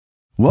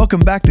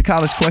Welcome back to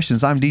College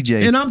Questions. I'm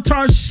DJ. And I'm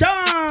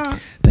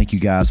Tarshawn. Thank you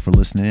guys for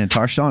listening in.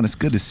 Tarshawn, it's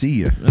good to see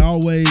you.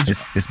 Always.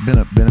 It's been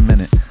a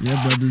minute. Yeah,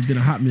 brother. It's been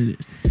a hot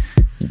minute.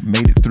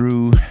 Made it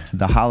through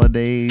the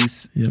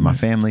holidays. Yeah, my man.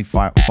 family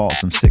fought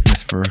some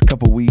sickness for a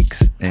couple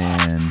weeks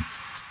and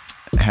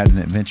had an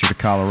adventure to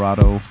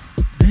Colorado.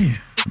 Man.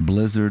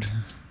 Blizzard,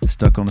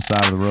 stuck on the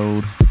side of the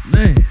road.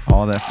 Man.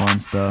 All that fun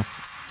stuff.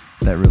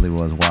 That really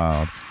was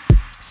wild.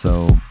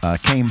 So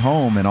came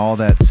home and all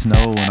that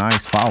snow and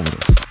ice followed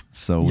us.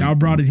 So y'all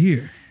brought it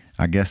here.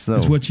 I guess so.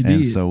 That's what you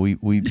and did. So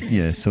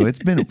so it's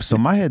been so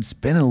my head's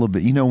spinning a little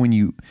bit. You know, when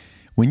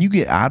you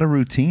get out of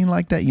routine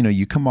like that, you know,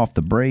 you come off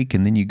the break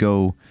and then you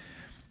go,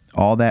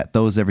 all that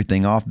throws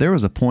everything off. There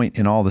was a point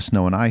in all the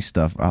snow and ice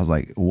stuff, I was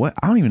like, what?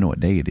 I don't even know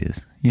what day it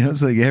is. You know,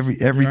 it's like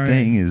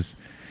everything is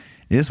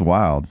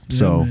wild. Yeah,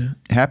 so man.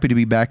 happy to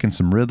be back in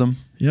some rhythm.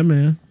 Yeah,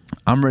 man.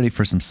 I'm ready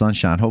for some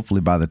sunshine.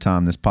 Hopefully by the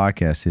time this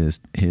podcast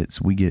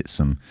hits, we get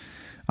some.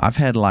 I've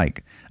had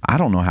I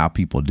don't know how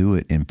people do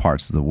it in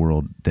parts of the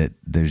world that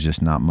there's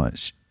just not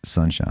much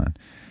sunshine.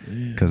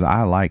 Because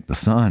I like the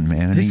sun,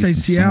 man. They say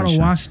Seattle,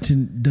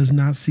 Washington does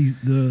not see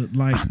the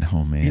light. I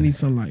know, man. Any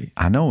sunlight.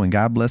 I know, and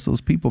God bless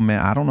those people, man.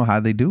 I don't know how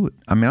they do it.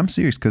 I mean, I'm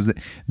serious because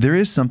there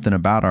is something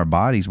about our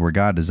bodies where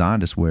God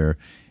designed us where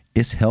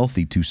it's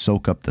healthy to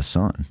soak up the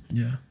sun.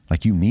 Yeah.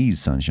 Like you need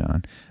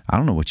sunshine. I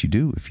don't know what you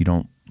do if you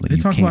don't. They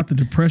talk about the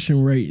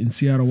depression rate in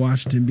Seattle,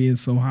 Washington being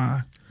so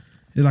high.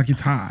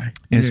 It's high.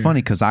 And it's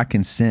funny because I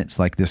can sense,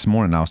 like this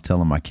morning, I was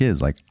telling my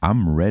kids, like,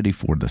 I'm ready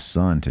for the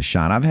sun to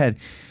shine. I've had,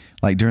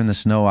 like during the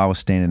snow, I was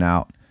standing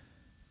out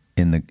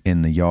in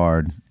the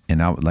yard and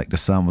the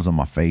sun was on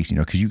my face, you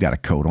know, because you got a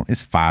coat on.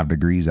 It's 5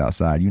 degrees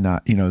outside. You're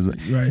not, you know,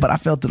 right. But I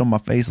felt it on my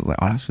face. I was like,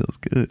 oh, that feels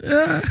good.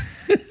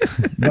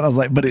 But I was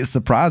like, but it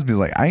surprised me. I was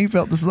like, I ain't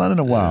felt the sun in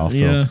a while.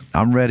 So yeah.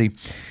 I'm ready.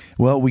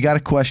 Well, we got a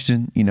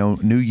question, you know,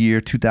 new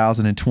year,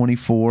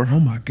 2024. Oh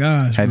my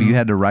gosh. Have you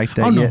had to write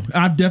that yet? No,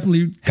 I've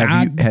definitely.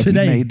 Have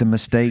today, you made the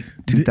mistake,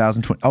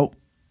 2020? Oh,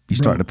 you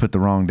started to put the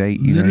wrong date.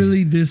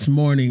 Literally this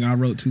morning, I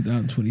wrote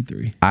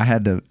 2023. I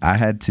had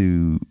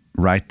to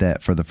write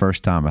that for the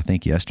first time, I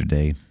think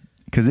yesterday.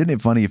 Because isn't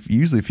it funny, if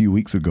usually a few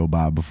weeks would go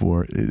by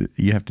before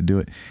you have to do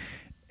it.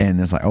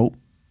 And it's like, oh,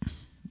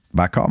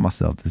 but I caught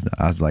myself.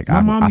 I was like,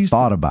 I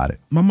thought about it.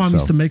 My mom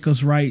used to make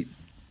us write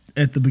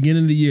at the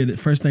beginning of the year. The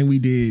first thing we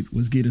did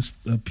was get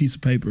a piece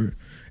of paper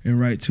and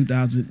write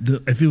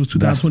 2000. If it was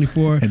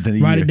 2024,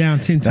 write it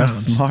down 10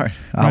 times. That's smart.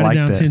 I like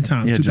that. Write it down 10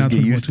 times. Yeah, just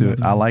get used to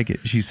it. I like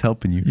it. She's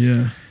helping you.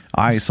 Yeah.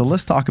 All right, so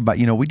let's talk about,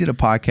 you know, we did a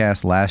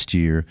podcast last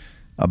year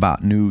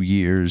about New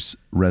Year's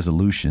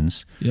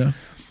resolutions. Yeah.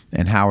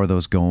 And how are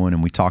those going?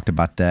 And we talked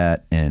about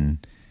that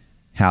and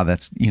how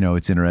that's, you know,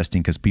 it's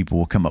interesting because people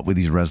will come up with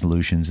these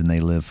resolutions and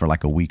they live for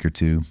like a week or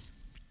two.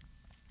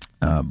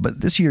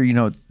 But this year, you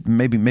know,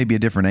 maybe a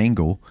different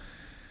angle.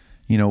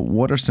 You know,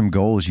 what are some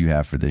goals you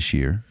have for this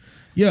year?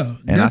 Yeah.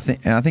 And I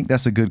think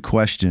that's a good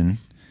question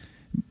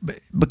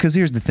because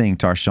here's the thing,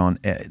 Tarshawn,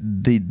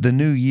 the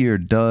new year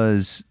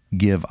does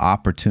give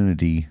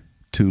opportunity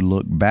to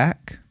look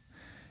back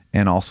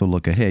and also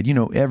look ahead. You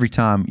know, every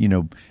time, you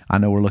know, I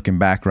know we're looking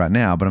back right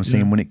now, but I'm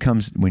saying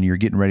when you're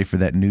getting ready for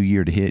that new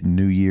year to hit and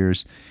New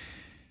Year's,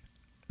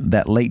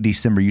 that late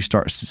December, you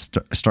start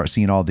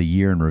seeing all the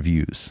year in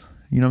reviews.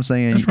 You know what I'm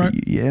saying? That's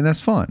right. And that's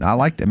fun. I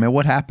like that. Man,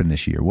 what happened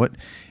this year?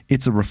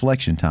 It's a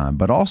reflection time,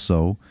 but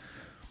also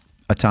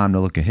a time to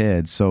look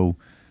ahead. So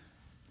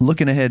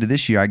looking ahead to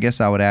this year, I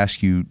guess I would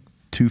ask you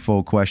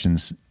twofold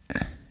questions,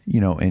 you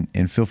know,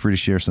 and feel free to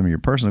share some of your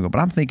personal goals. But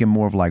I'm thinking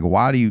more of like,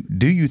 why do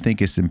you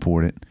think it's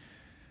important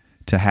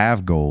to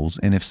have goals?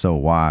 And if so,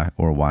 why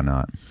or why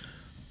not?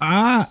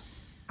 I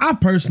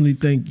personally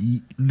think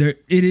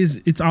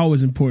it's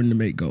always important to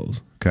make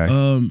goals.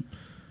 Okay.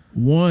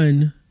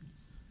 One,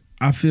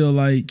 I feel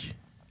like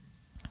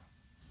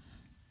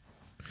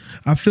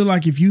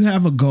if you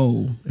have a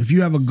goal,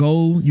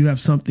 you have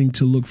something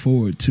to look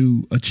forward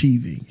to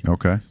achieving.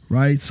 Okay.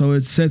 Right? So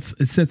it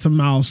sets a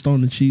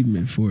milestone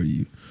achievement for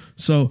you.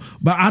 So,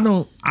 but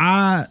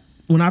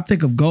when I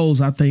think of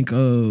goals, I think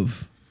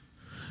of,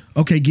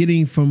 okay,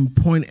 getting from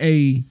point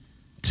A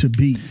to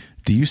B.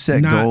 Do you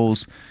set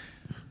goals?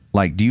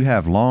 Like, do you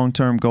have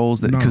long-term goals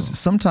because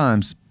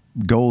sometimes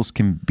goals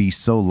can be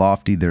so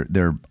lofty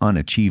they're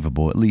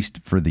unachievable, at least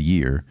for the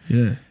year.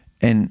 Yeah.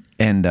 And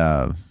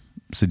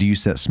so do you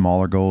set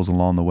smaller goals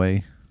along the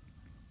way?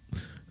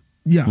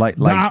 Yeah. Like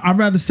I'd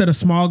rather set a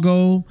small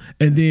goal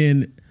and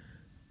then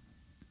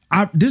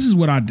this is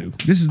what I do.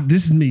 This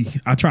is me.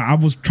 I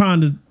was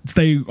trying to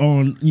stay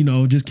on, you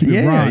know, just keep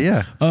it raw.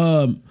 Yeah.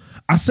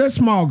 I set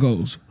small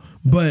goals,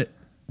 but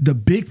the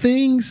big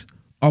things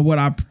are what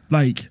I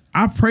like.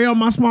 I pray on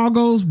my small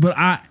goals, but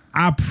I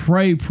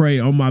pray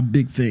on my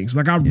big things.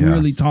 Like I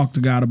really talk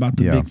to God about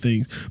the big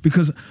things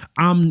because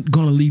I'm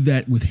going to leave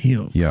that with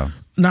him. Yeah.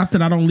 Not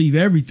that I don't leave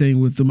everything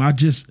with them. I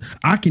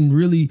can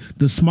really,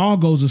 the small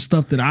goals are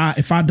stuff that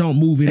if I don't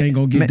move, it ain't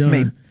going to get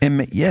done.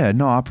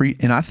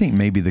 And I think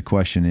maybe the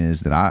question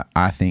is that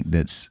I think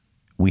that's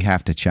we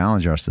have to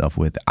challenge ourselves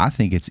with. I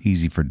think it's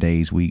easy for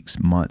days, weeks,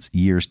 months,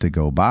 years to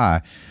go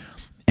by,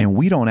 and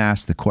we don't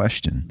ask the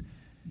question,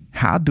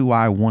 how do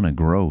I want to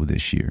grow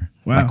this year?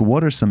 Wow. Like,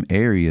 what are some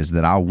areas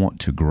that I want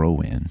to grow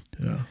in?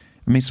 Yeah.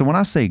 I mean, so when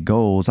I say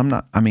goals,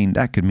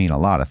 that could mean a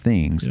lot of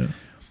things,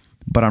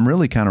 but I'm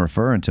really kind of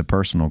referring to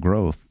personal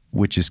growth,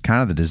 which is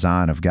kind of the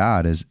design of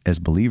God as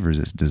believers.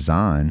 It's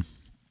design.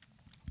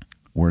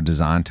 We're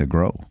designed to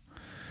grow.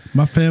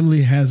 My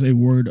family has a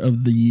word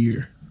of the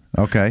year.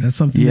 Okay. That's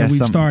something that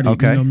we've started.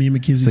 Okay. You know, me and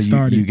Mackenzie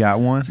started. You got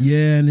one?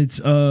 Yeah, and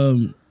it's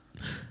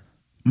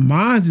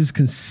mine's is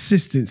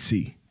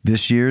consistency.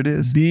 This year it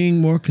is?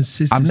 Being more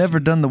consistent. I've never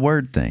done the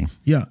word thing.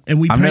 Yeah.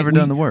 And I've never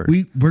done the word.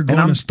 We're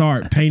going to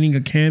start painting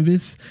a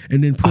canvas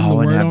and then putting the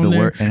word on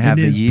there. And have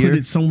the year? Put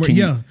it somewhere.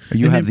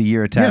 You have the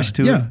year attached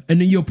to it? Yeah. And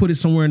then you'll put it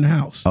somewhere in the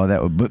house. Oh,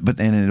 that would, but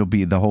then it'll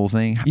be the whole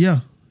thing? Yeah.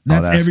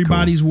 That's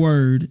everybody's cool.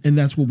 word. And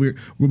that's what we're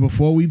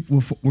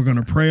we're going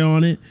to pray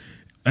on it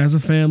as a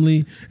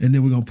family. And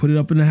then we're going to put it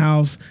up in the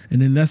house.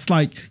 And then that's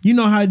like, you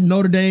know how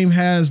Notre Dame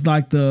has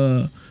like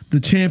the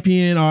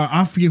champion, or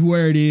I forget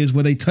where it is,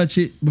 where they touch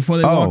it before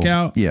they walk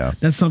out. Yeah.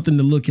 That's something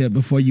to look at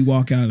before you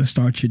walk out and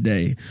start your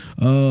day.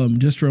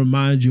 Just to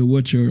remind you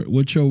what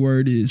your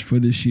word is for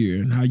this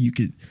year and how you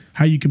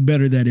can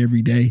better that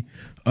every day.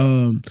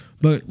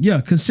 But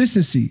yeah,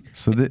 consistency.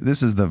 So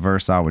this is the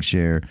verse I would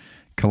share,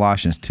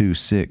 Colossians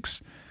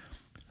 2:6.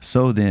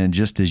 So then,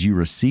 just as you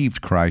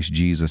received Christ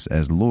Jesus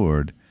as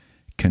Lord,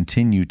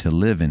 continue to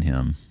live in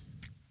him.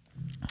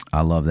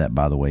 I love that,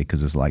 by the way,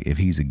 because it's like, if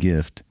he's a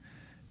gift,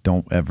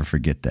 don't ever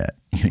forget that.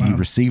 Wow. You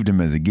received him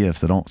as a gift,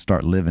 so don't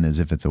start living as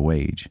if it's a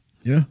wage.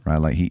 Yeah. Right?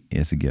 Like, he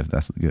is a gift.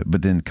 That's good.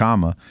 But then,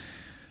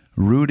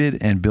 rooted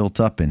and built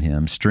up in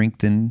him,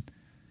 strengthened,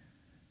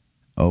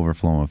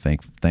 overflowing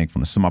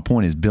thankfulness. So my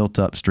point is built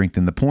up,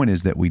 strengthened. The point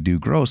is that we do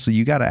grow. So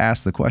you got to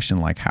ask the question,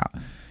 like, how?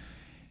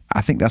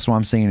 I think that's why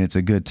I'm saying it's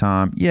a good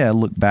time. Yeah,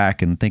 look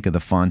back and think of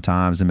the fun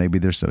times, and maybe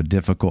there's a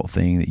difficult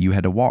thing that you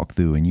had to walk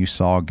through, and you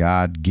saw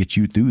God get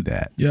you through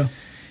that. Yeah.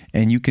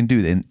 And you can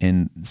do that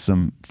in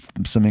some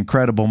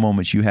incredible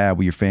moments you have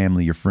with your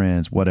family, your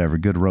friends, whatever,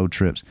 good road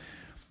trips.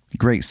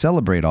 Great,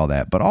 celebrate all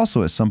that. But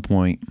also at some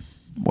point,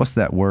 what's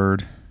that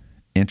word?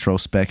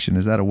 Introspection.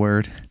 Is that a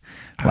word?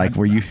 Like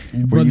where you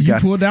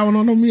pulled that one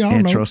on me? I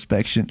don't know.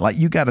 Introspection. Like,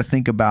 you got to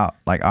think about,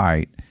 like, all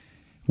right,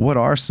 what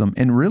are some,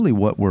 and really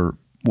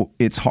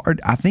it's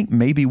hard. I think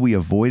maybe we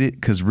avoid it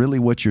because really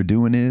what you're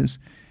doing is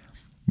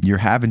you're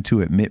having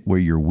to admit where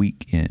you're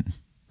weak in,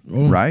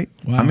 right?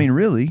 Wow. I mean,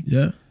 really?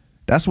 Yeah.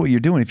 That's what you're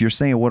doing. If you're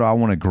saying, what do I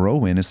want to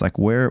grow in? It's like,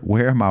 where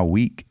am I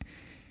weak?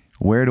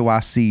 Where do I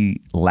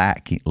see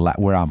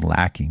where I'm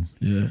lacking?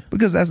 Yeah.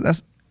 Because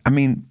that's, I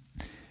mean,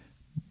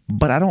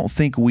 but I don't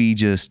think we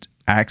just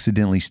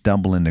accidentally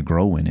stumble into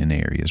growing in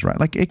areas, right?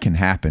 Like, it can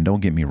happen.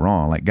 Don't get me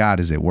wrong. Like, God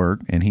is at work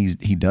and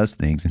he does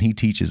things and he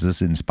teaches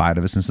us in spite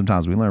of us. And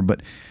sometimes we learn,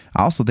 but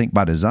I also think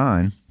by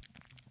design,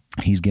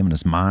 he's given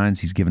us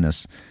minds. He's given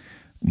us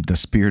the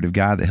Spirit of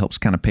God that helps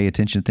kind of pay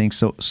attention to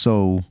things.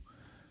 So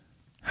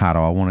how do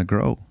I want to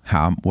grow?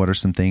 What are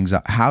some things?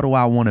 How do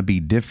I want to be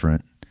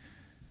different?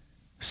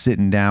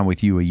 Sitting down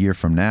with you a year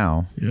from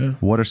now, yeah.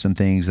 What are some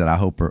things that I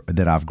hope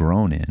that I've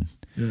grown in?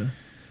 Yeah,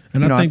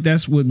 and I think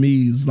that's what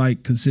me is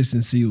like.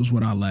 Consistency was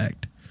what I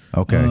lacked.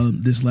 Okay,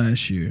 this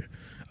last year,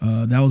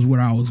 that was what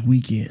I was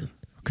weak in.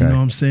 Okay. You know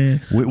what I'm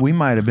saying? We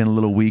might have been a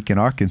little weak in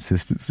our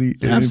consistency.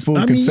 In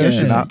full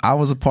confession, yeah. I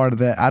was a part of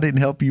that. I didn't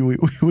help you.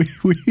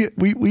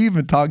 We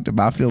even talked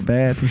about. I feel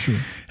bad for sure.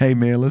 Hey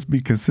man, let's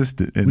be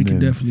consistent. And we can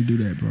definitely do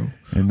that, bro.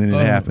 And then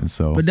it happened.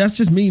 So, but that's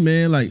just me,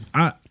 man. Like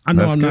I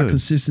know I'm not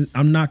consistent.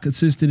 I'm not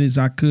consistent as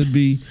I could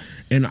be,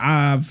 and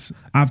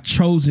I've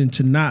chosen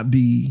to not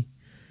be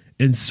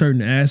in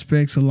certain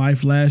aspects of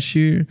life last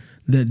year.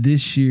 That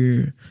this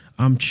year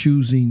I'm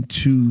choosing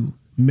to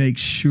make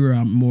sure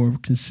I'm more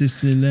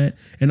consistent in that.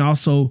 And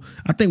also,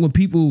 I think when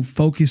people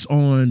focus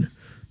on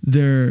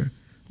their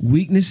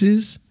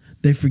weaknesses,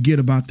 they forget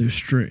about their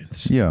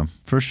strengths. Yeah,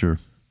 for sure.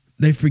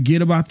 They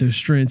forget about their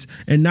strengths,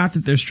 and not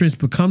that their strengths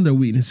become their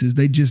weaknesses.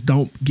 They just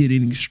don't get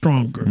any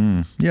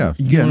stronger. Yeah,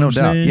 no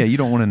doubt. Yeah, you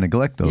don't want to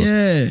neglect those.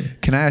 Yeah.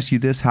 Can I ask you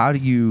this? How do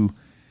you,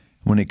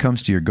 when it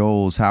comes to your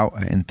goals,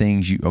 and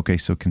things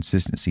so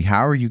consistency,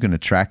 how are you going to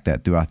track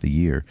that throughout the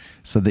year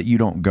so that you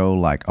don't go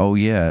like, oh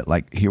yeah,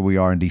 like here we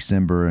are in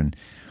December and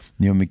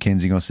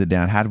Mackenzie going to sit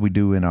down. How did we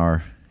do in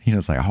our,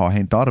 it's like, oh, I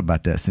hadn't thought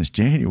about that since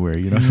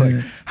January. It's like,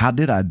 how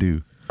did I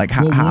do? Like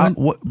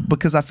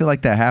because I feel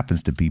like that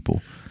happens to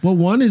people. Well,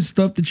 one is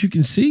stuff that you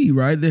can see,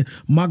 right?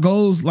 My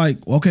goals,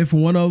 for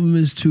one of them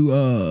is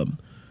to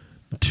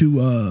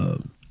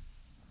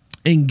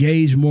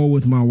engage more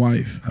with my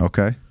wife.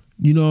 Okay.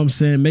 You know what I'm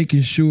saying?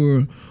 Making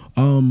sure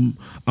I'm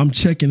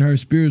checking her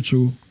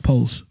spiritual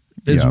pulse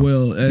as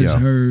well as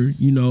her,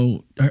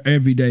 her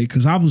every day.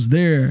 Because I was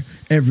there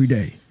every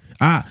day.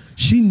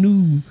 She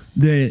knew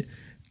that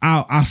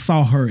I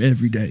saw her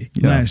every day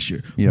last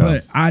year,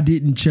 but I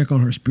didn't check on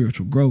her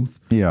spiritual growth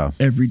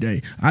every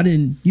day. I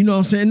didn't, you know what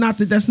I'm saying? Not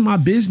that that's my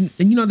business,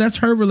 and that's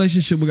her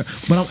relationship with God,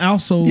 but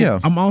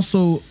I'm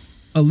also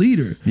a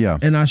leader. Yeah.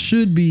 And I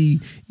should be,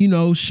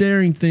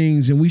 sharing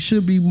things, and we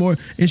should be more.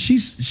 And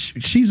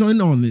she's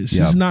in on this.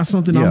 Yeah. It's not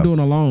something I'm doing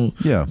alone.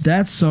 Yeah.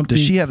 That's something.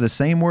 Does she have the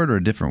same word or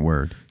a different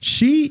word?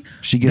 She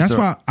gets. That's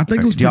why I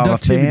think it was y'all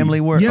productivity. A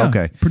family word? Yeah.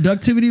 Okay.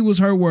 Productivity was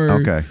her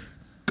word.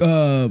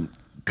 Okay.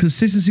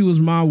 Consistency was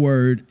my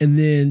word, and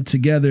then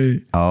together.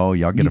 Oh,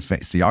 y'all get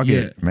so y'all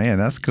get, man,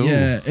 that's cool.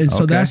 Yeah, and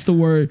so that's the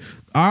word.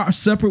 Our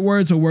separate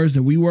words are words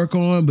that we work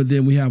on, but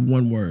then we have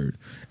one word,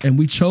 and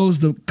we chose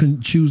to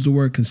choose the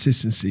word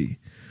consistency.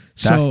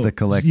 That's the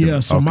collective. Yeah,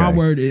 so my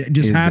word it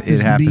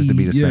happens to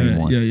be the same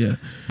one. Yeah.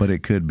 But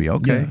it could be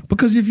okay. Yeah.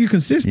 Because if you're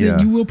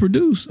consistent, you will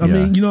produce. I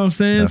mean, you know what I'm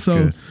saying? That's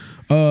so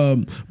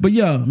good. But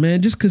yeah,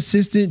 man, just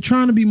consistent,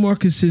 trying to be more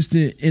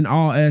consistent in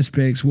all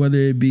aspects, whether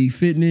it be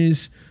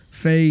fitness,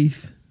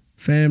 faith,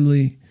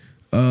 family,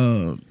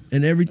 and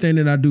everything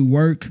that I do,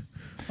 work.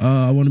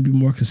 I want to be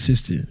more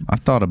consistent.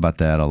 I've thought about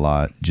that a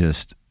lot.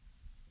 Just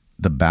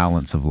the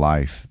balance of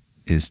life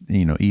is,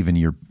 even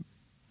your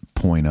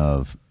point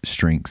of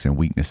strengths and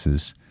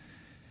weaknesses,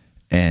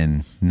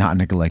 and not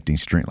neglecting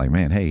strength. Like,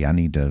 man, hey, I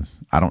need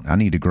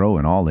to grow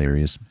in all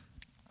areas.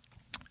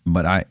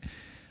 But I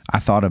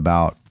thought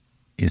about,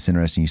 it's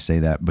interesting you say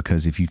that,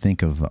 because if you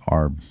think of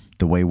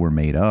the way we're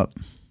made up,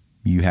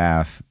 you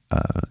have,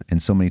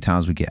 and so many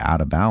times we get out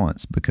of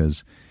balance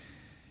because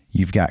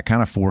you've got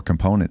kind of 4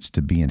 components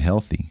to being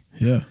healthy.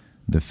 Yeah.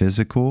 The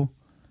physical,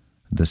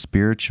 the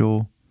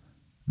spiritual,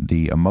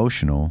 the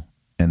emotional,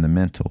 and the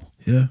mental.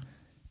 Yeah.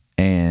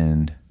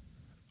 And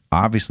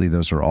obviously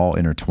those are all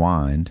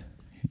intertwined.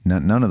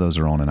 None of those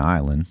are on an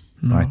island,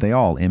 right? They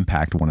all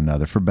impact one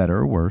another for better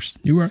or worse.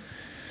 You're right.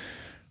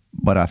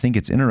 But I think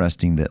it's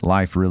interesting that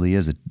life really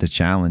is the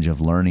challenge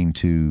of learning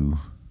to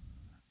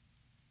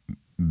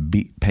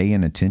be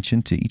paying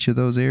attention to each of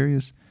those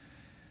areas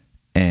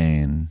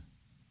and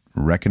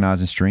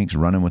recognizing strengths,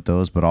 running with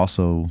those, but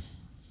also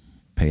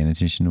paying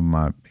attention to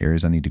my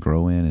areas I need to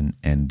grow in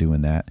and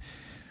doing that.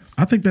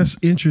 I think that's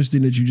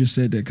interesting that you just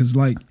said that, because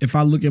like if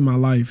I look at my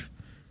life,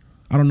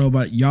 I don't know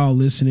about y'all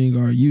listening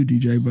or you,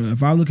 DJ, but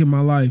if I look at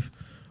my life,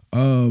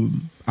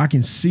 I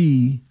can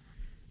see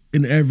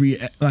in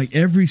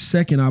every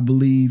second, I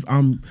believe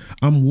I'm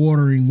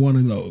watering one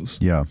of those.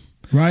 Yeah.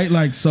 Right?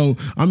 Like, so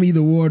I'm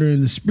either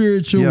watering the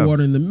spiritual,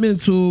 watering the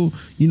mental,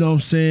 you know what I'm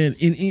saying?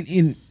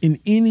 In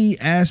any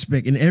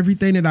aspect, in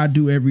everything that I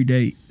do every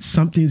day,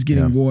 something's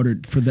getting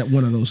watered for that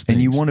one of those things.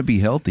 And you want to be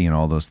healthy in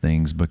all those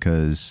things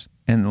because,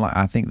 and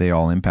I think they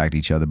all impact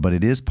each other, but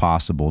it is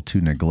possible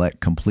to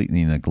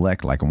completely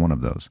neglect like one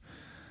of those.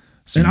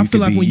 So and I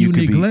feel like when you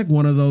neglect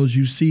one of those,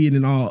 you see it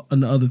in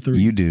the other 3.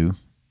 You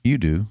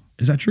do.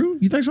 Is that true?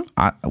 You think so?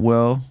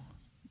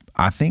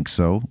 I think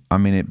so. I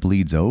mean, it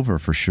bleeds over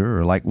for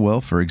sure. Like,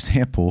 well, for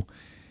example,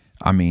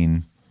 I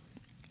mean,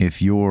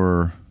 if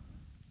you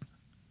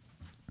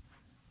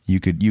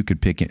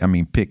could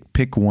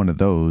pick one of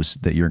those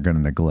that you're going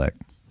to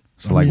neglect.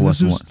 So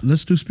what's one?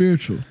 Let's do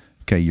spiritual.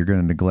 Okay. You're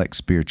going to neglect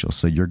spiritual.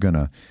 So you're going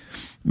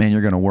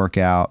to work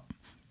out.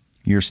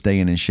 You're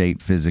staying in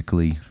shape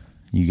physically.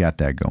 You got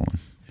that going.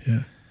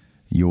 Yeah.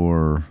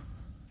 Your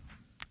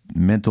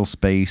mental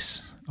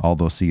space,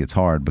 although it's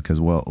hard because,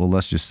 well,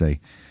 let's just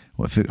say,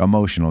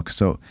 emotional.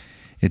 So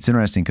it's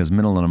interesting because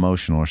mental and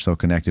emotional are so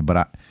connected.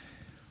 But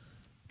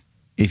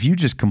if you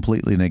just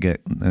completely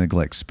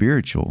neglect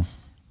spiritual,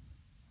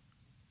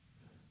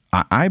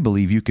 I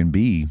believe you can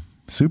be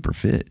super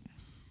fit,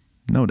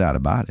 no doubt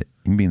about it.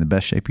 You can be in the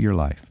best shape of your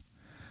life,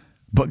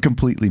 but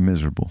completely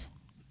miserable,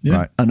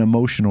 right? An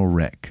emotional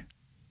wreck,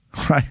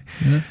 right?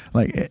 Yeah.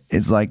 Like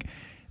it's like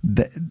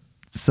that.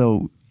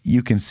 So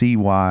you can see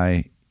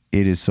why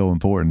it is so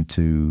important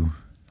to,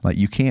 like,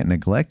 you can't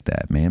neglect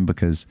that, man,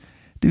 because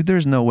dude,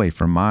 there's no way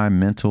for my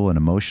mental and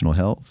emotional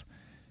health,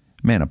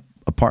 man,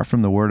 apart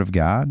from the word of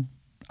God,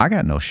 I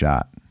got no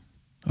shot.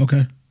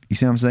 Okay. You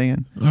see what I'm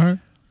saying? All right.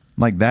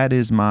 Like that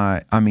is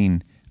I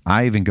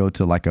even go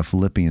to like a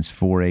Philippians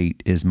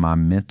 4:8 is my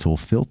mental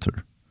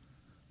filter.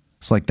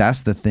 It's like,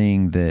 that's the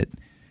thing that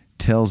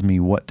tells me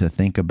what to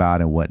think about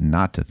and what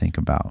not to think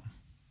about.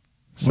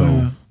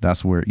 So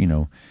that's where,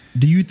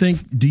 Do you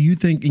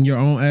think in your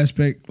own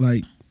aspect,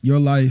 like your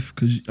life,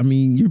 because I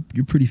mean,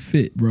 you're pretty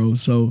fit, bro.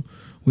 So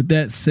with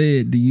that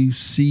said, do you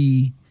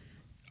see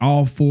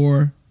all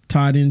 4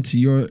 tied into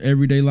your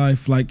everyday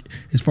life? Like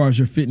as far as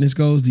your fitness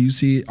goes, do you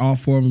see all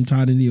 4 of them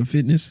tied into your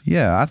fitness?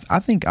 Yeah, I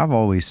think I've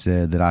always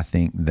said that I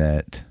think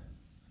that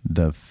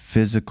the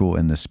physical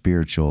and the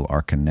spiritual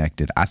are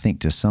connected. I think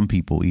to some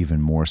people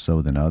even more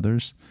so than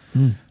others.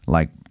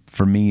 Like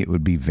for me, it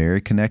would be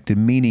very connected,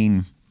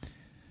 meaning,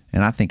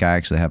 and I think I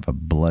actually have a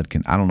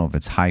I don't know if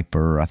it's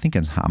hyper. I think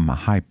I'm a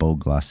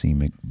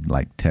hypoglycemic,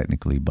 like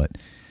technically, but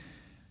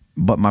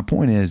my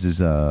point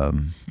is I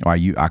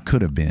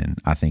could have been,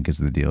 I think is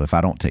the deal. If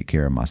I don't take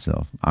care of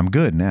myself, I'm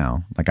good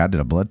now. Like I did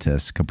a blood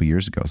test a couple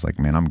years ago. It's like,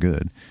 man, I'm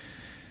good.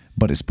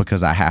 But it's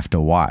because I have to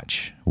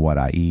watch what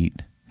I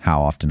eat,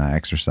 how often I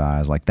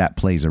exercise. Like that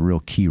plays a real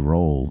key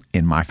role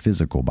in my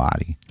physical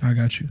body. I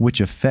got you. Which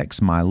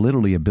affects my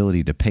literally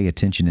ability to pay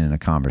attention in a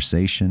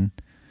conversation,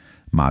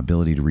 my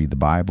ability to read the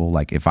Bible.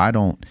 Like if I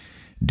don't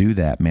do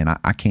that, man,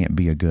 I can't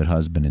be a good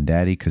husband and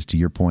daddy. Because to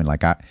your point,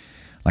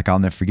 I'll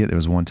never forget, there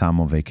was one time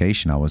on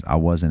vacation, I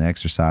wasn't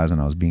exercising,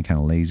 I was being kind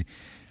of lazy,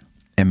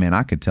 and man,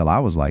 I could tell I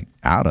was like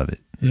out of it.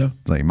 Yeah.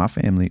 Like my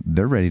family,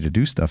 they're ready to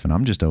do stuff, and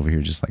I'm just over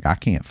here just like, I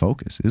can't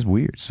focus. It's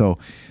weird. So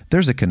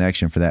there's a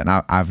connection for that.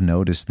 And I've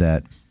noticed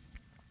that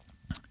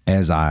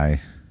as I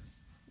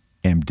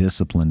am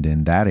disciplined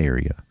in that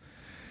area,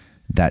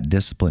 that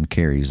discipline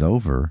carries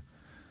over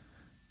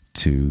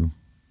to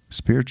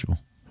spiritual.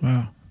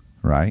 Wow.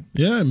 Right?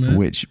 Yeah, man.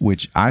 Which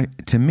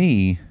to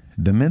me,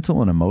 the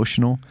mental and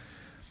emotional,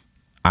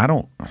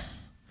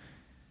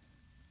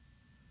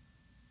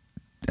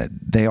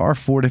 they are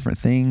 4 different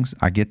things.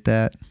 I get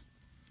that.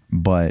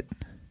 But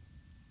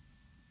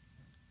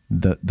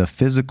the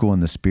physical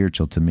and the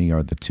spiritual to me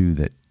are the 2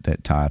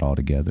 that tie it all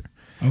together.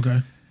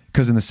 Okay.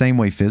 Because in the same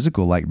way,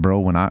 physical, like bro,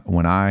 when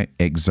I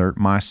exert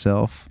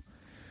myself,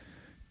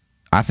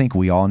 I think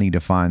we all need to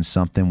find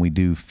something we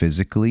do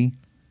physically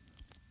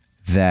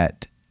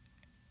that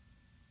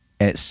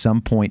at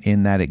some point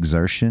in that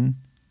exertion,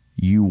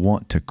 you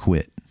want to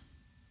quit.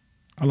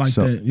 I like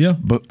that. Yeah.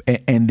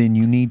 And then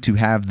you need to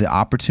have the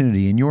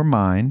opportunity in your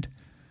mind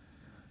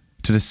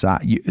to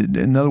decide.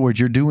 In other words,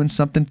 you're doing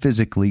something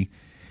physically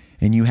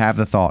and you have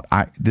the thought,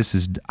 I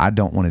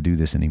don't want to do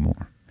this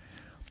anymore.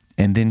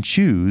 And then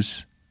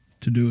choose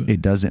to do it.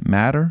 It doesn't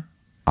matter.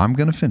 I'm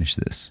going to finish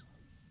this.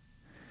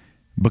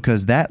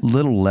 Because that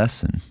little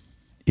lesson,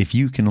 if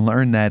you can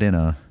learn that in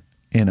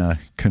a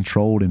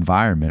controlled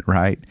environment,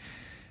 right?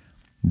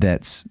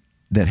 That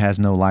has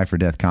no life or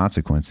death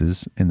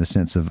consequences, in the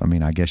sense of, I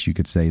mean, I guess you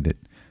could say that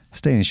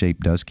staying in shape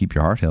does keep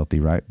your heart healthy,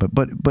 right?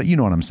 But you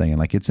know what I'm saying?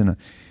 Like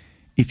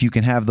if you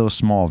can have those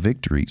small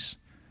victories,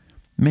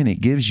 man, it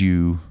gives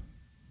you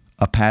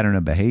a pattern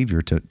of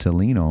behavior to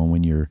lean on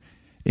when you're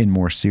in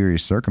more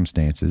serious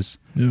circumstances.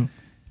 Yeah.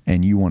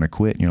 And you want to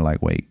quit, and you're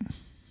like, wait,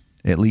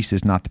 at least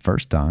it's not the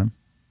first time.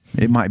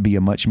 It might be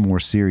a much more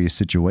serious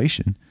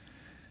situation,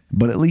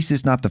 but at least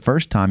it's not the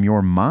first time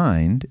your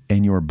mind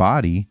and your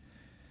body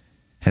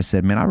has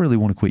said, man, I really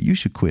want to quit. You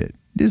should quit.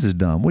 This is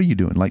dumb. What are you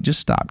doing? Like, just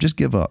stop, just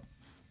give up.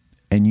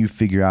 And you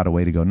figure out a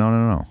way to go,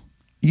 no.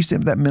 You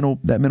said that mental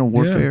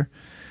warfare,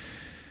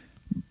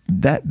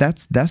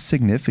 that's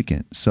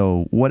significant.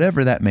 So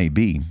whatever that may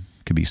be,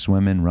 could be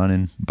swimming,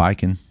 running,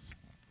 biking,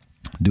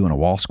 doing a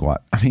wall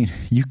squat. I mean,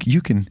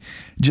 you can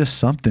just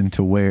something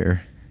to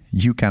where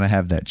you kind of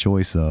have that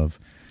choice of,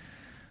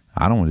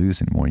 I don't want to do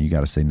this anymore. And you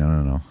got to say,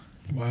 no.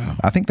 Wow.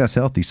 I think that's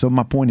healthy. So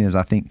my point is,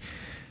 I think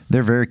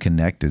they're very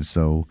connected.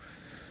 So,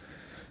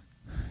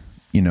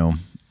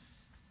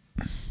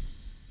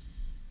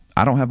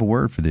 I don't have a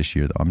word for this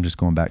year, though. I'm just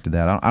going back to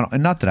that.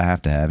 Not that I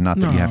have to have, not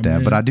that you have to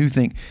have, but I do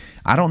think,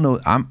 I don't know.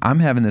 I'm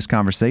having this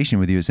conversation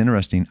with you. It's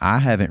interesting. I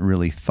haven't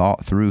really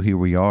thought through, here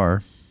we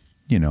are,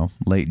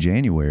 late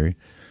January.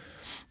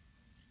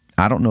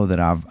 I don't know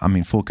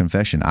that full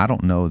confession, I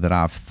don't know that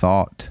I've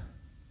thought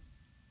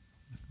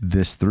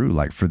this through,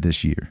 like for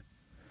this year.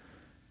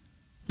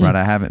 Right?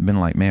 I haven't been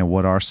like, man,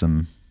 what are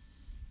some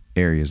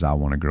areas I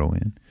want to grow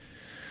in?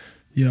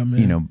 Yeah,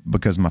 man.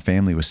 Because my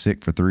family was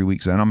sick for 3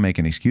 weeks, and I'm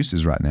making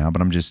excuses right now,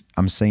 but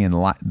I'm saying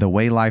the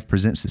way life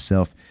presents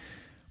itself,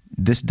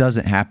 this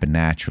doesn't happen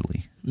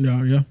naturally.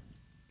 Yeah.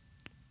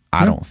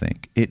 I don't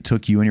think it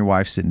took you and your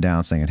wife sitting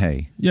down saying,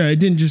 "Hey." Yeah, it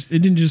didn't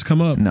just come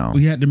up. No,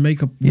 we had to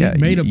make a plan.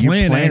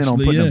 You're planning on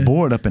putting a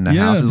board up in the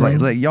house. It's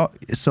like y'all.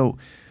 So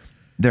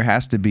there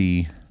has to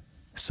be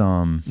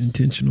some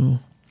intentional.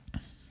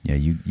 Yeah,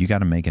 you got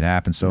to make it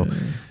happen. So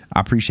I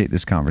appreciate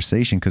this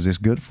conversation because it's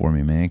good for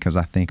me, man. Because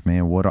I think,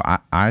 man,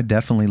 I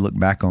definitely look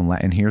back on,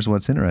 and here's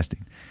what's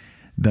interesting: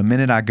 the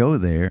minute I go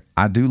there,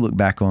 I do look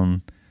back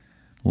on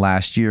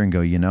last year and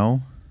go,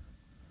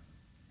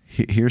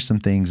 here's some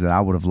things that I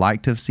would have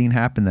liked to have seen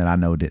happen that I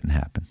know didn't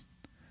happen.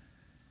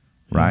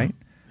 Right?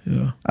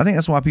 Yeah. I think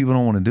that's why people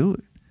don't want to do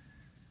it.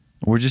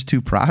 We're just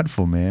too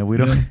prideful, man. We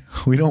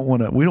don't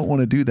want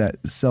to do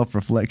that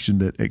self-reflection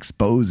that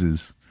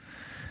exposes.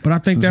 But I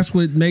think that's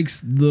what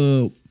makes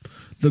the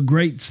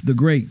greats the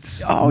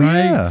greats. Oh,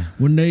 right? Yeah.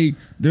 When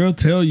they'll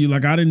tell you,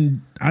 like, I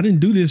didn't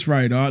do this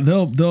right, or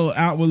they'll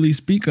outwardly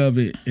speak of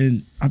it,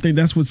 and I think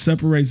that's what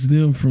separates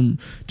them from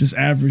just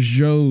average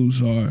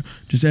Joes or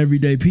just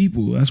everyday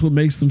people. That's what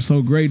makes them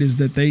so great, is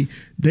that they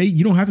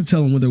you don't have to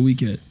tell them where they're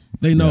weak at.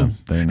 They know. Yeah,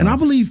 they know. And I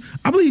believe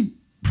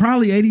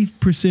probably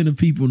 80% of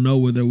people know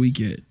where they're weak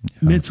at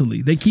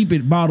mentally. They keep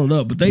it bottled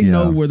up, but they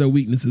know where their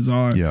weaknesses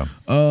are. Yeah.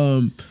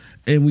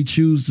 And we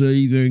choose to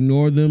either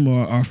ignore them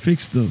or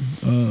fix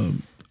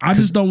them. I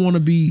just don't want to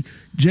be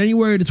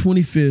January the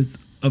 25th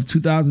of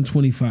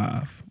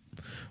 2025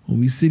 when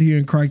we sit here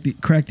and crack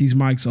these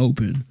mics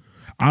open.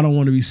 I don't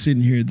want to be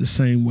sitting here the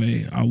same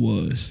way I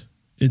was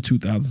in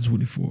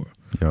 2024.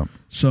 Yeah.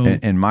 So,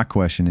 and my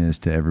question is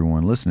to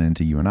everyone listening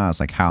to you and I, it's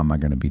like, how am I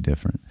going to be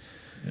different?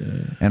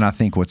 Yeah. And I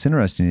think what's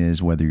interesting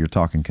is whether you're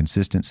talking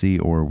consistency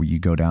or you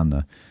go down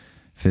the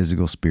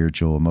physical,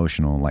 spiritual,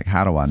 emotional, like,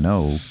 how do I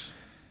know?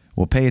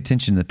 Well, pay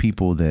attention to the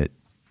people that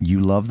you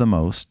love the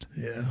most.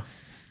 Yeah.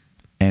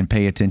 and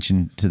pay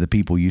attention to the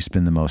people you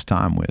spend the most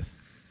time with,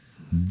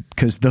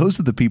 because those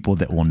are the people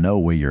that will know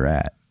where you're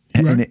at.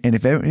 Right. And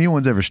if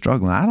anyone's ever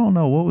struggling, I don't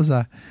know, what was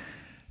I,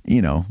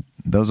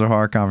 those are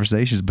hard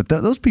conversations, but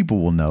those people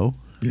will know.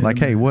 Yeah, like,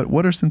 man. Hey,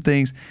 what are some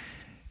things,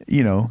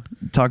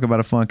 talk about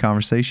a fun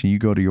conversation. You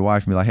go to your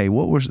wife and be like, hey,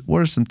 what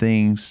are some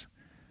things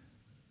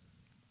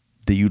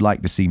that you'd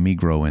like to see me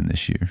grow in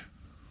this year?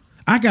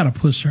 I gotta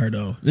push her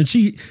though, and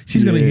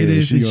she's gonna hear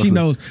this, and she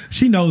knows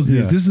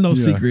this. Yeah, this is no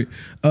secret.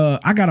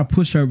 I gotta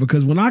push her,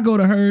 because when I go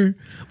to her,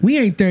 we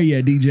ain't there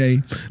yet,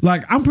 DJ.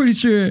 Like, I'm pretty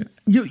sure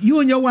you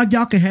and your wife,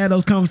 y'all can have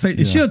those conversations.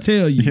 And she'll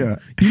tell you.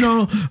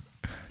 Yeah.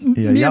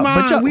 Me and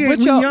mine, we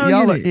young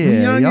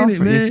in it,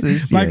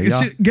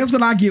 man. Guess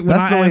what I get when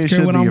I ask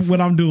her what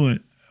I'm doing?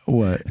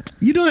 What?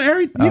 You doing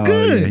everything? You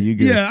good? Yeah, you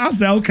good. Yeah, I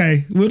say,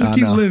 okay, we'll just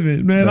keep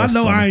living, man. That's I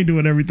know funny. I ain't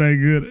doing everything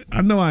good.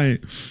 I know I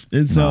ain't,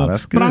 and so.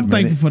 That's good, but I'm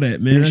thankful for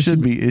that, man. It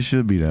should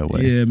be that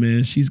way. Yeah,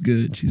 man. She's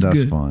good. That's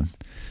good. Fun.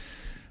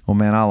 Well,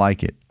 man, I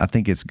like it. I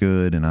think it's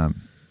good, and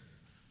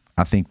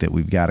I think that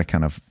we've got to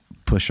kind of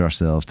push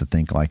ourselves to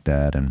think like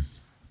that and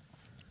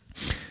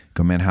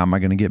go, man, how am I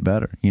going to get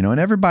better? And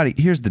everybody.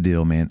 Here's the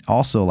deal, man.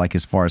 Also, like,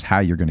 as far as how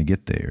you're going to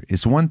get there,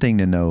 it's one thing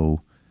to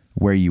know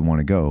where you want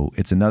to go.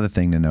 It's another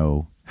thing to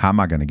know, how am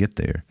I going to get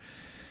there?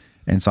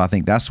 And so I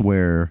think that's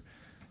where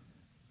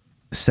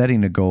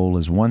setting a goal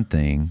is one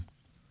thing,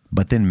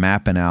 but then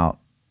mapping out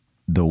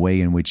the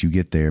way in which you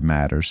get there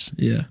matters.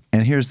 Yeah.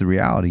 And here's the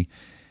reality.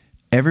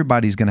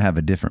 Everybody's going to have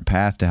a different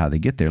path to how they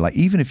get there. Like,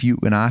 even if you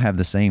and I have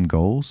the same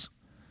goals,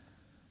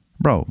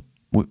 bro,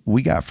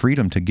 we got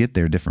freedom to get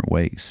there different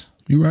ways.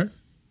 You're right.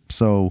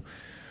 So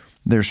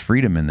there's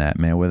freedom in that,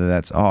 man, whether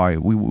that's, all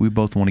right, we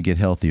both want to get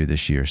healthier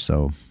this year.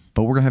 So,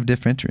 but we're going to have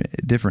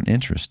different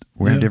interests.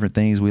 We're going to have different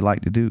things we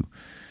like to do.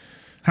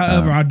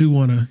 However, I do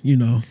want to,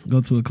 go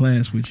to a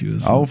class with you.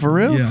 Oh, for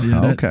real?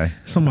 Yeah. Okay.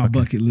 It's on my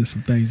bucket list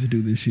of things to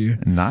do this year.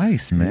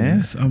 Nice, man.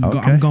 Yes, I'm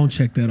going to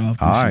check that off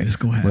this year. It's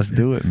going to happen. Let's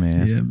do it,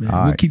 man. Yeah,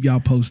 man. We'll keep y'all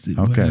posted.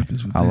 Okay. What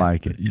happens with I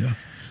like it. Yeah.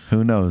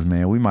 Who knows,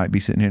 man? We might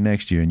be sitting here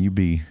next year and you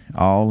be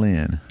all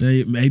in.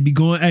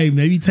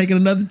 Maybe taking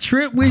another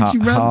trip with you,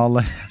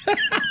 brother.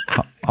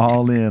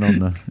 All in on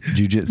the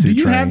jiu-jitsu. Do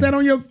you train. have that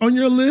on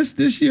your list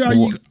this year?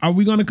 Are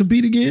we going to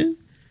compete again?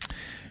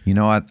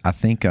 I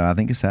think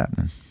it's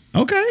happening.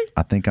 Okay.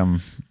 I think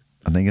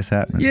it's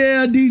happening.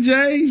 Yeah,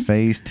 DJ.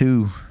 Phase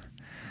 2.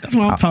 That's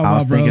what I'm talking about, I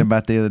was bro. thinking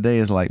about the other day.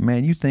 It's like,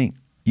 man, you think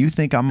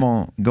I'm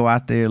gonna go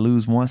out there,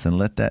 lose once, and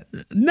let that?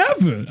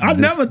 Never. I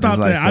never thought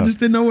that. So, I just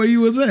didn't know where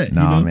you was at.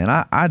 No, man,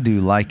 I do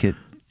like it,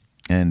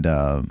 and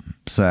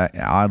so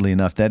oddly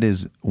enough, that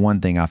is one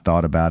thing I've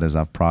thought about as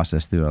I've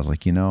processed through. I was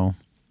like,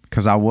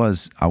 because I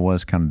was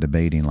kind of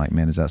debating, like,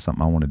 man, is that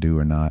something I want to do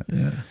or not?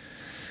 Yeah.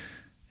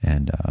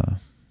 And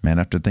man,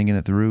 after thinking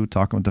it through,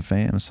 talking with the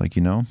fam, it's like,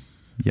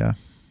 yeah.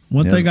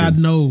 One thing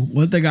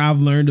I've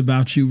learned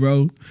about you,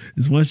 bro,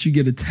 is once you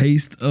get a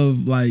taste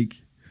of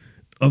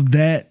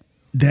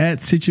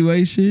that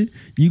situation,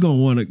 you gonna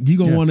want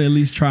to at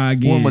least try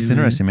again. Well, what's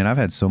interesting, man, I've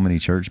had so many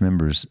church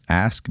members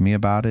ask me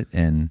about it,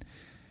 and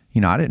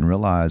I didn't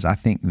realize. I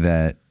think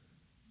that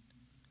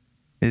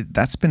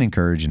that's been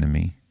encouraging to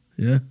me.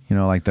 Yeah,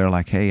 like they're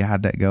like, hey,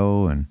 how'd that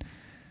go? And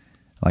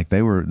like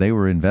they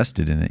were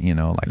invested in it.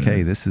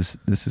 Hey, this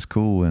is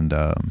cool, and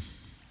I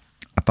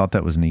thought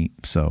that was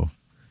neat. So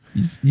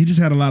you just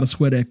had a lot of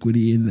sweat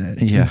equity in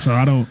that. Yeah. And so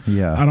I don't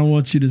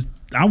want you to.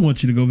 I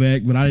want you to go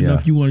back, but I didn't know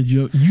if you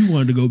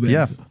wanted to go back.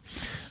 Yeah, so.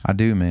 I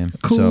do, man.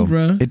 Cool, so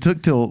bro. It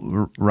took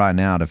till right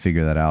now to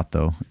figure that out,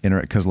 though.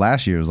 Because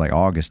last year it was like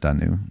August, I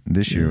knew.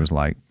 This year it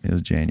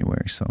was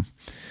January. So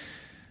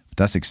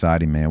that's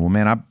exciting, man. Well,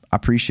 man, I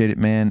appreciate it,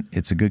 man.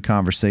 It's a good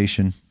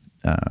conversation.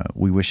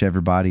 We wish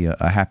everybody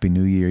a happy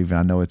new year. Even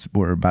I know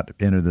we're about to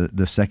enter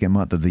the second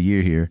month of the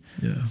year here.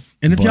 Yeah.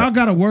 And if y'all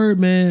got a word,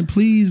 man,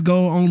 please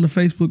go on the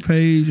Facebook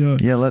page or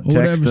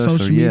text us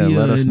social media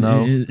let us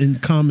know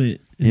and comment.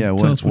 And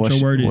tell us what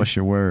your word is. What's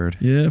your word?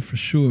 Yeah, for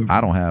sure.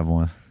 I don't have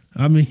one.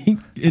 I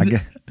mean,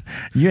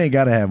 you ain't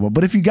got to have one,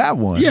 but if you got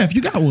one, if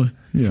you got one,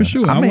 for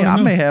sure. I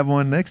may have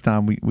one next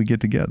time we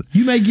get together.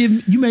 You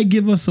may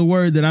give us a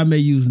word that I may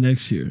use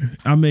next year.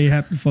 I may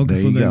have to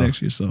focus on that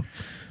next year. So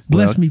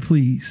bless me,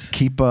 please.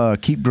 Keep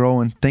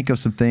growing. Think of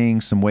some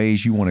things, some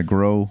ways you want to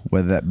grow,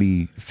 whether that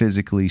be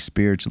physically,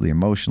 spiritually,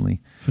 emotionally.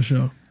 For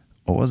sure.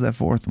 What was that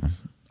fourth one?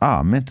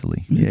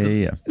 Mentally.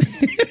 Yeah.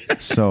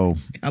 So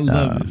I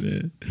love it,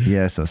 man.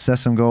 Yeah, so set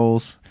some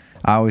goals.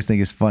 I always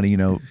think it's funny,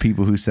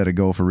 people who set a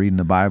goal for reading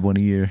the Bible in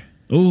a year.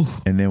 Ooh.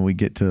 And then we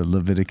get to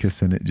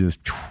Leviticus and it just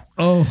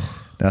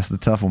that's the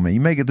tough one, man.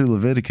 You make it through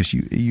Leviticus,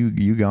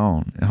 you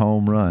gone.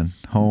 Home run,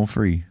 home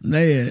free. Yeah,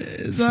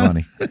 it's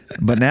funny.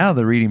 But now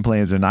the reading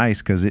plans are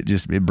nice because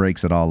it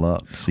breaks it all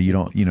up. So you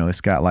don't,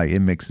 it's got it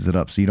mixes it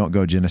up. So you don't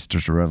go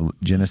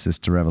Genesis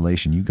to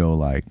Revelation. You go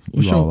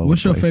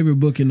what's your favorite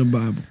book in the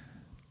Bible?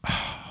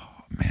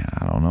 Man,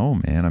 I don't know,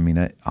 man. I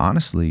mean,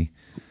 honestly,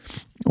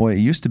 it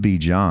used to be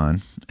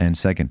John and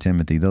 2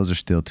 Timothy. Those are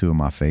still two of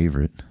my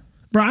favorite.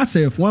 Bro, I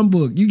said one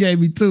book. You gave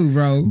me two,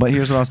 bro. But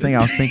here's what I was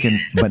thinking,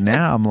 but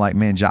now I'm like,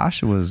 man,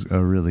 Joshua's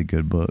a really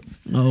good book.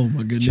 Oh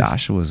my goodness.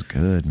 Joshua's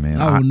good,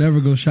 man. I will never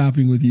go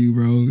shopping with you,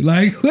 bro.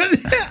 Like, what?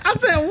 I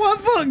said one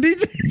book,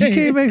 DJ. You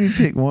can't make me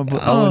pick one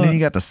book. Oh, and then you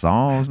got the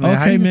Psalms, man.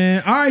 Okay,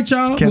 man. All right,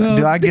 y'all.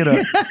 Do I get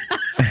a...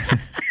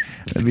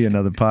 That'd be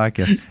another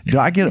podcast. Do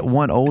I get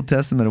one Old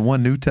Testament and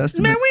one New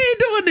Testament? Man, we ain't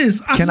doing this.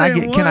 Can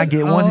I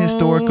get one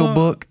historical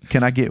book?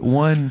 Can I get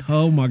one?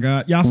 Oh my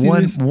God, y'all see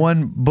this?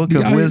 One book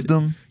of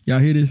wisdom. Y'all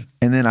hear this?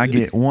 And then I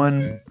get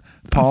one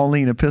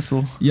Pauline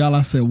epistle. Y'all,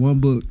 I said one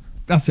book.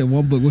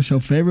 What's your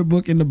favorite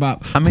book in the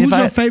Bible? I mean, who's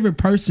your favorite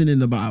person in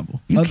the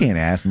Bible? You can't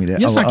ask me that.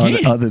 Yes, I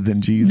can. Other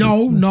than Jesus.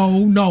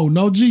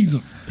 No,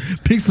 Jesus.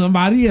 Pick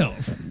somebody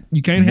else.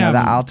 You can't have.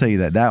 I'll tell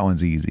you that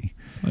one's easy.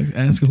 Like,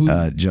 ask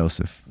who?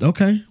 Joseph.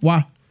 Okay,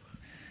 why?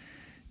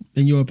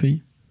 In your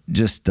opinion?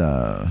 Just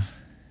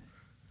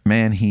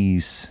man, he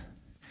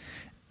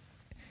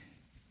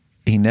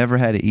never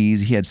had it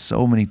easy. He had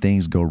so many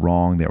things go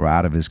wrong that were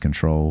out of his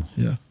control.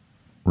 Yeah.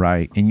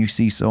 Right. And you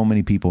see so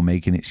many people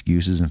making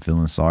excuses and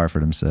feeling sorry for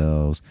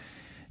themselves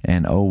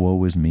and, oh,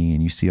 woe is me.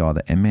 And you see all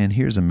that. And man,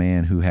 here's a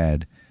man who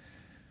had,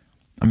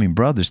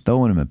 brothers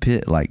throwing him a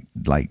pit, like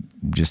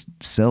just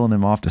selling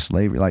him off to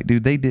slavery. Like,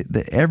 dude,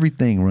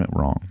 everything went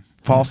wrong.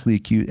 Falsely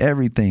accused.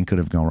 Everything could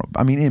have gone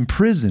wrong. In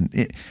prison,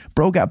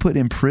 bro got put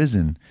in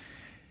prison.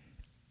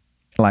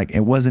 Like,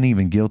 it wasn't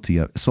even guilty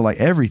of. So like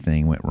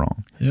everything went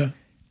wrong. Yeah.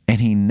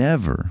 And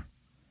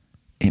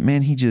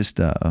he just,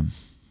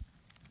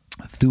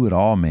 through it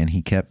all, man,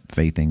 he kept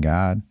faith in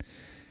God.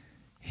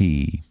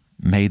 He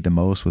made the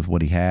most with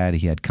what he had.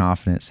 He had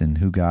confidence in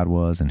who God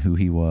was and who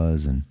he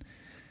was. And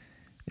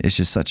it's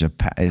just such a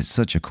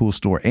cool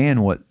story.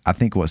 And what I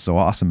think what's so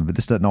awesome, but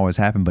this doesn't always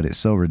happen, but it's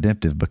so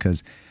redemptive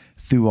because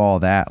through all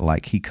that,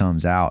 like he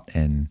comes out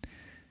and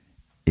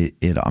he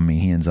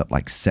ends up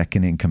like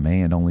second in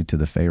command only to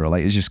the Pharaoh.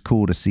 Like, it's just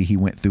cool to see he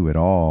went through it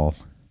all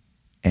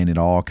and it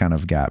all kind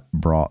of got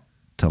brought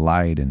to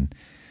light. And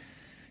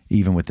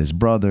even with his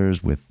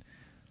brothers,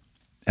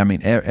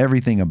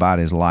 everything about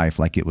his life,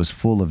 like it was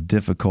full of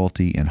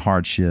difficulty and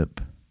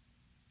hardship,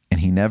 and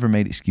he never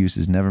made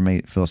excuses, never made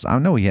it feel. I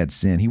know he had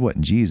sin. He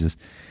wasn't Jesus,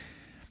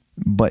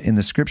 but in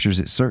the scriptures,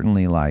 it's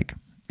certainly like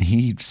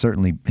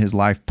his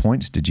life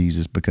points to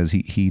Jesus because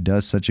he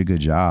does such a good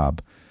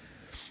job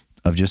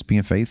of just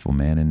being faithful,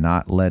 man, and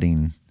not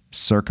letting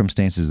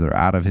circumstances that are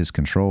out of his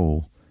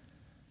control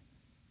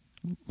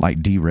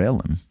like derail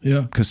him.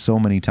 Yeah. Because so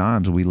many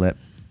times we let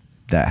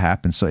that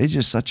happen. So it's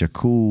just such a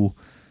cool,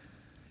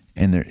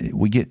 and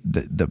we get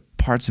the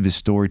parts of his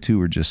story too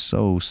are just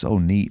so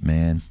neat,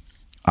 man.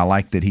 I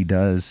like that he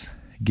does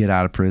get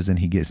out of prison.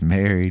 He gets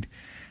married,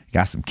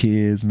 got some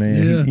kids,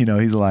 man. Yeah.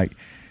 He's like,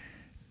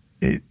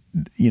 I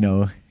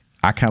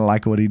kind of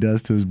like what he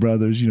does to his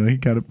brothers. He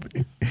kind of,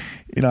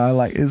 I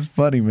like, it's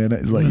funny, man.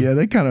 It's like, yeah,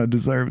 they kind of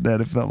deserved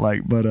that. It felt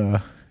like, but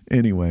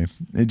anyway,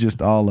 it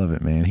just all of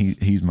it, man.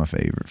 He's my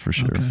favorite for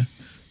sure. Okay.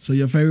 So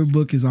your favorite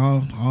book is all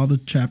the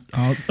books in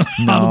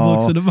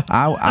the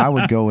Bible? I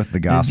would go with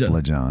the Gospel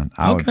of John.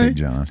 I would pick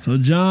John. So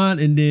John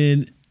and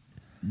then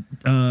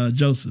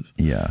Joseph.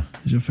 Yeah.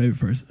 Is your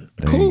favorite person.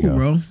 There cool, you go.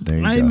 Bro. There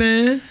you go. Hey,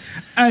 man.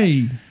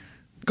 Hey,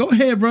 go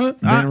ahead, bro.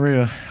 Been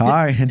real. All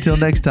right. Until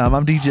next time,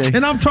 I'm DJ.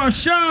 And I'm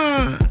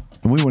Tarshawn.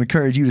 And we want to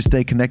encourage you to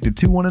stay connected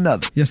to one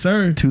another. Yes,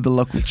 sir. To the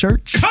local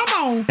church. Come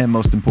on. And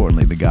most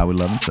importantly, the God we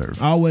love and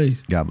serve.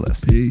 Always. God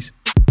bless. Peace.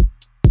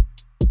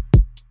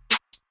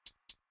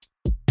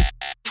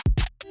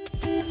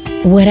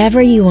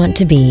 Whatever you want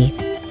to be,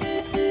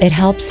 it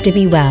helps to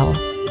be well.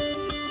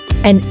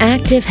 An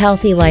active,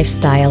 healthy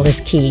lifestyle is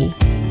key.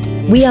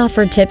 We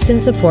offer tips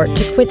and support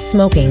to quit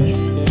smoking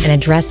and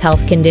address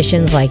health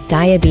conditions like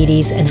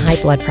diabetes and high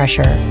blood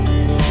pressure.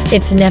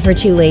 It's never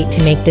too late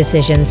to make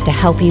decisions to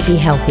help you be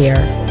healthier.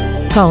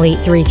 Call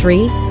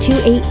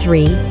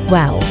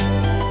 833-283-WELL.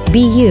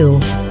 Be you,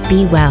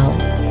 be well.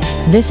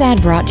 This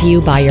ad brought to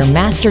you by your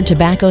master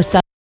tobacco